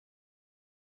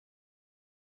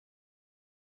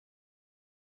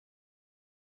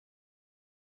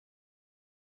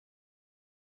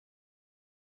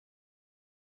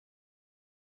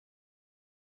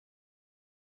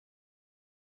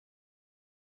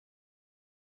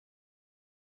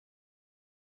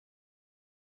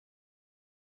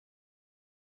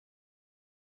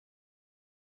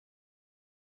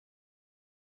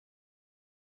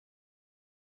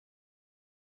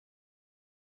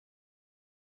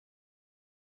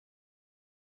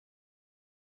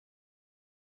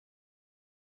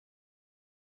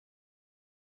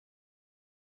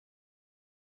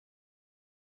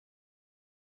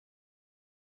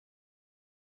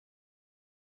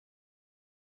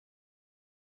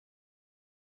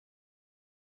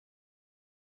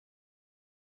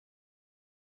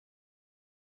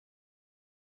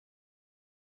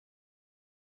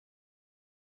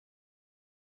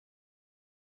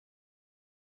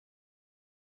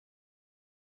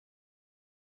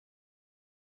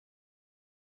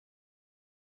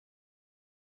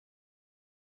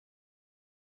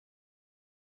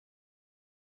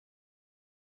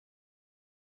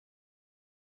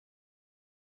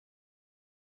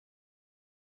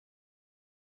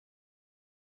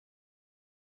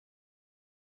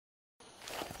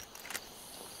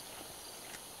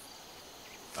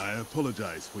I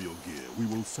apologize for your gear. We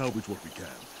will salvage what we can.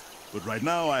 But right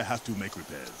now, I have to make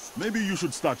repairs. Maybe you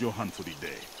should start your hunt for the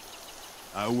day.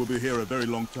 I will be here a very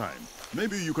long time.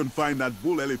 Maybe you can find that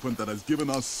bull elephant that has given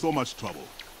us so much trouble.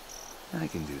 I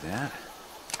can do that.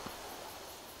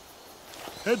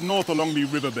 Head north along the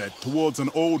riverbed towards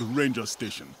an old ranger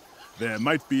station. There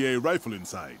might be a rifle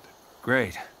inside.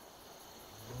 Great.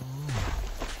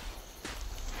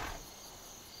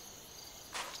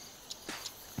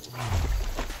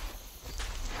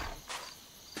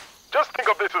 Just think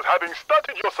of this as having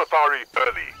started your safari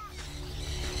early.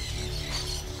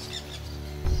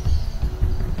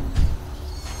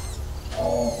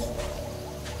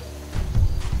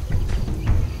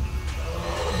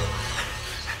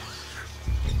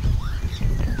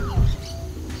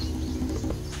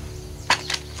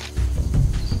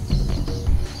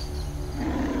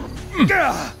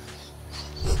 Gah!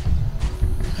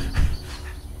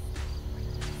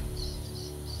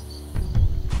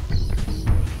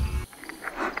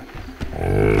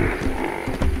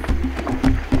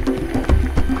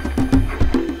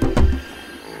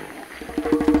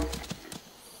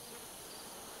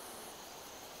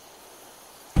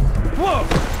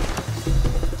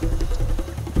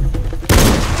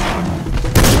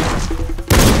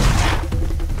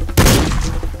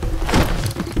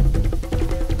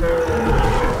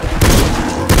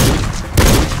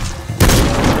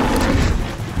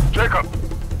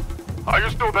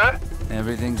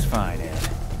 Everything's fine, Ed.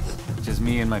 Just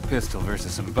me and my pistol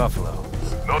versus some buffalo.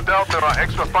 No doubt there are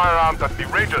extra firearms at the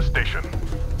ranger station.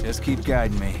 Just keep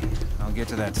guiding me. I'll get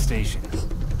to that station.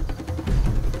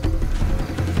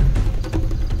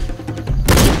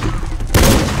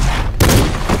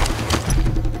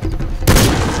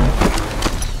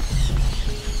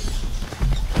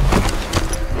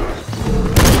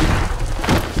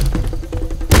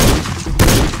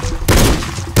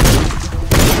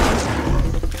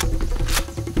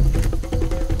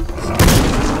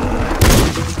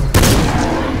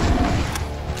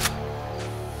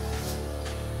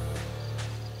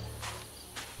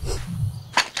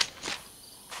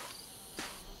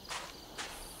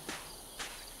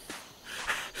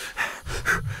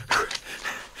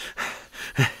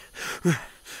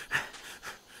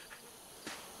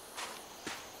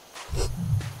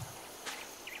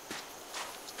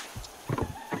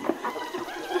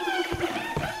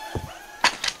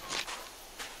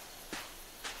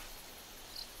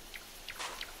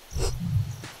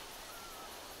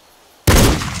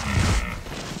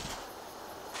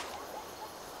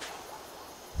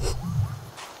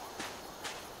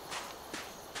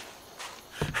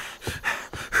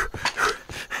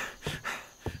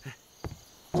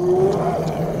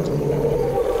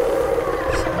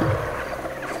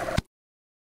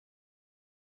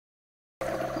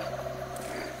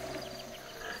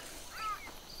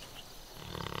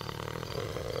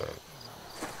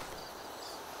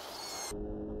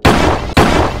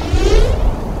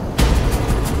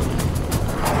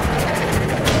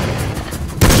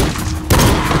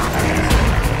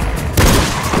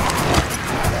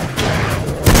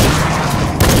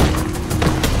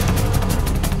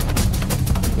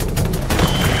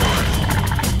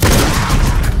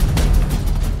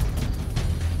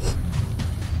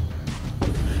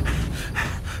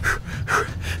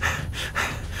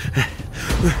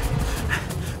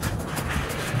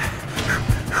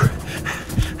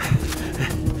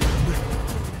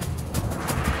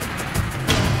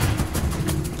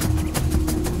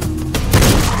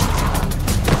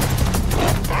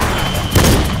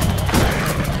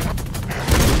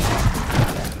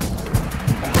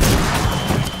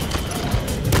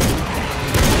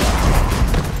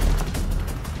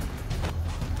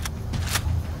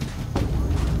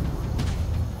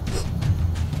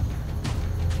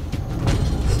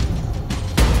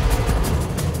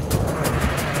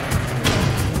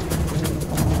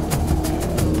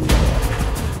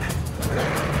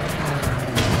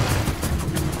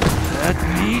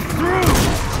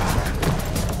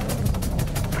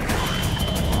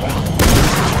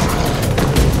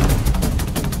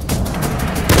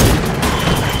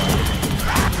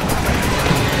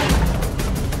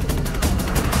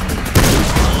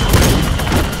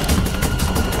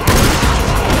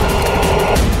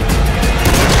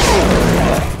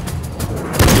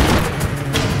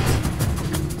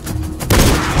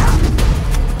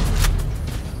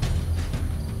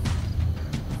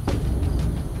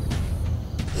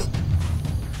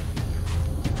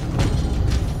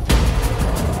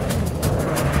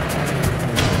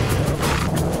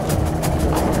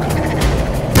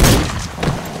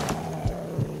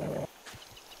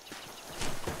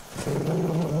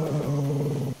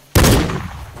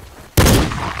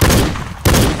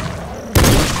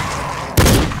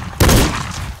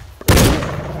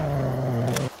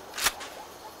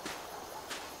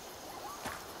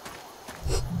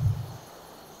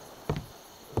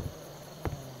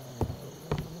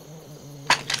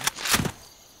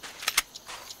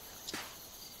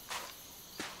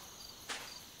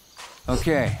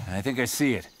 Okay, I think I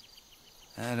see it.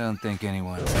 I don't think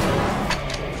anyone's...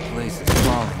 The place is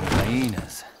crawling with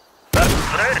hyenas. That's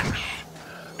strange.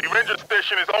 The ranger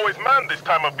station is always manned this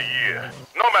time of the year.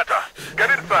 No matter.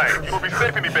 Get inside. You will be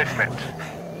safe in the basement.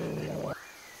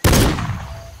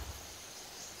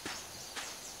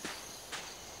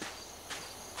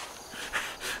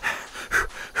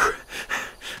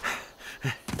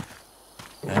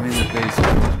 I'm in the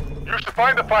basement. You should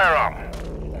find a firearm.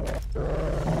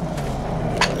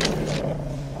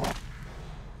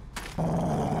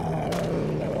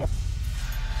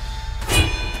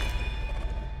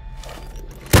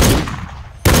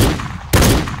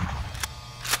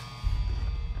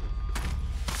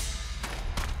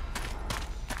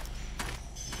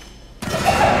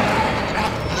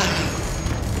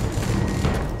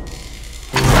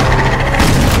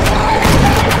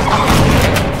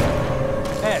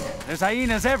 There's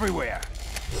hyenas everywhere!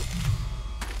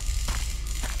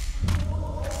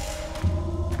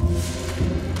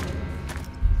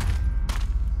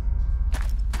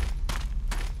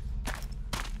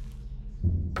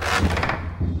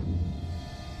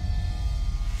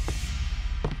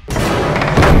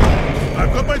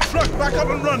 I've got my truck back up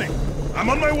and running. I'm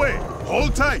on my way.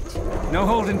 Hold tight. No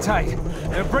holding tight.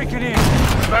 They're breaking in.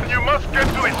 Then you must get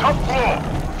to the top floor.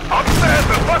 Upstairs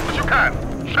as fast as you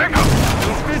can. Shake up!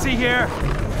 It's busy here.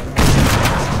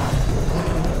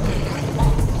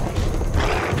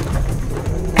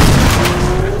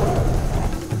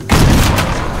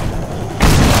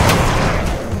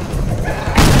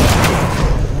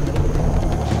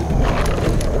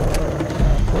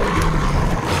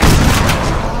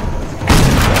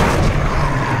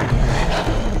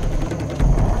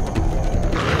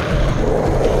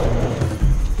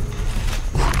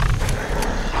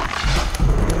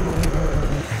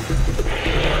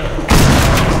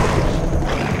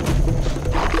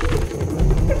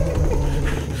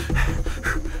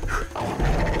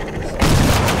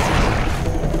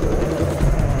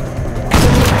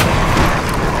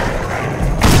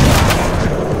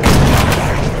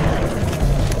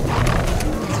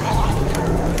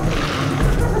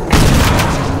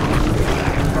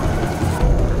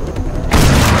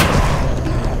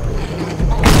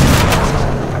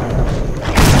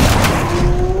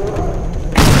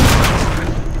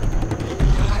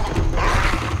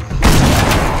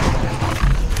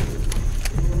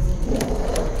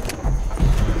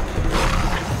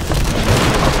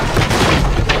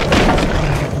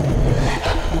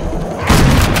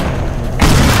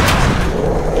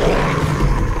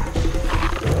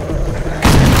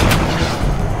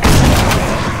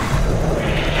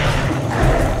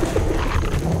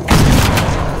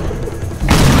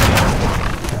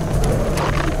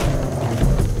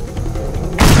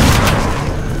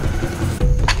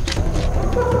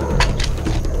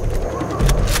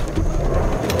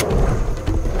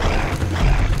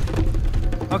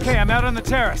 Okay, I'm out on the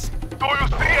terrace. Do you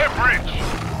see a bridge?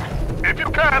 If you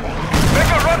can, make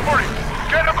a run for it.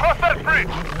 Get across that bridge.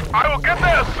 I will get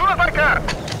there as soon as I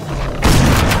can.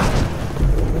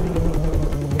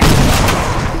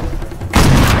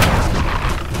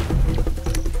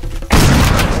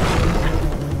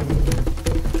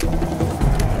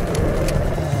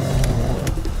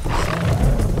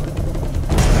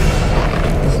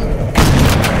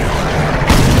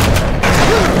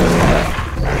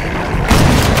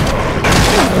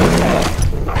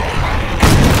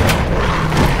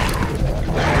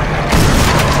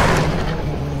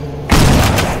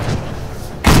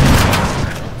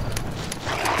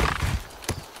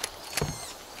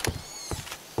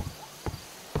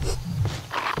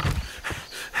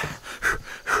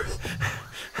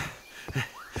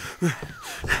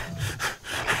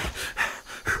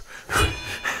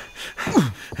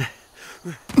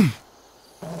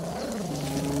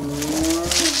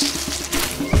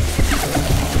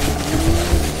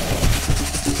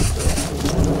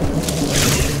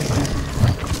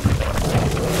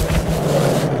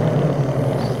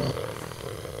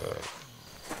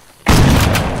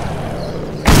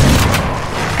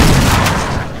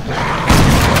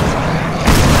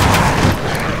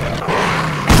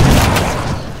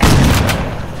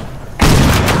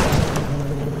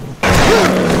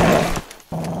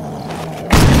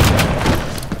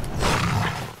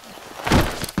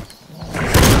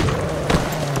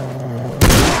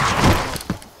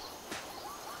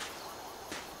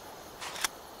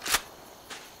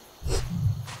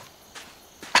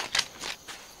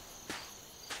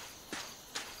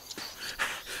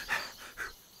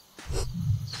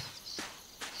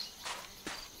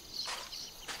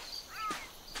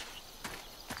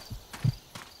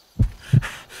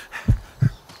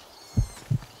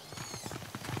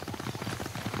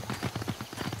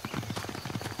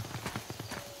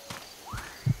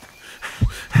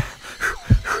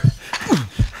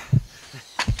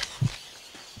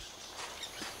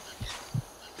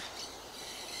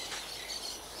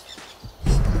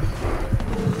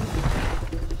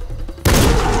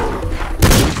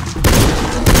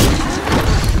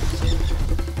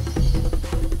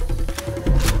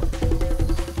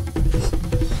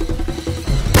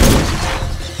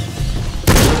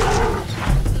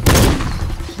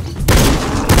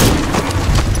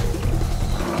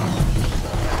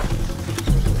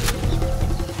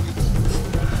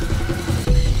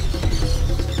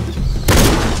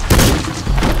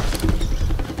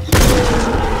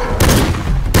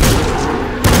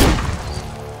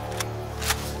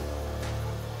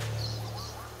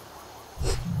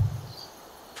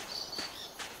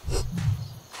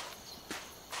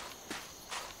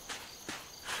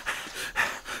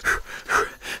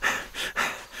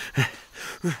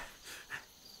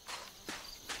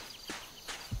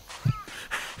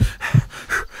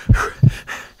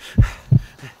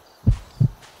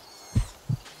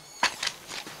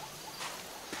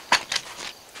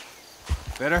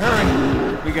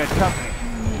 we got company.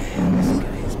 Man, this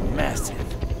guy is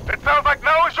massive. It sounds like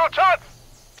now is your chance!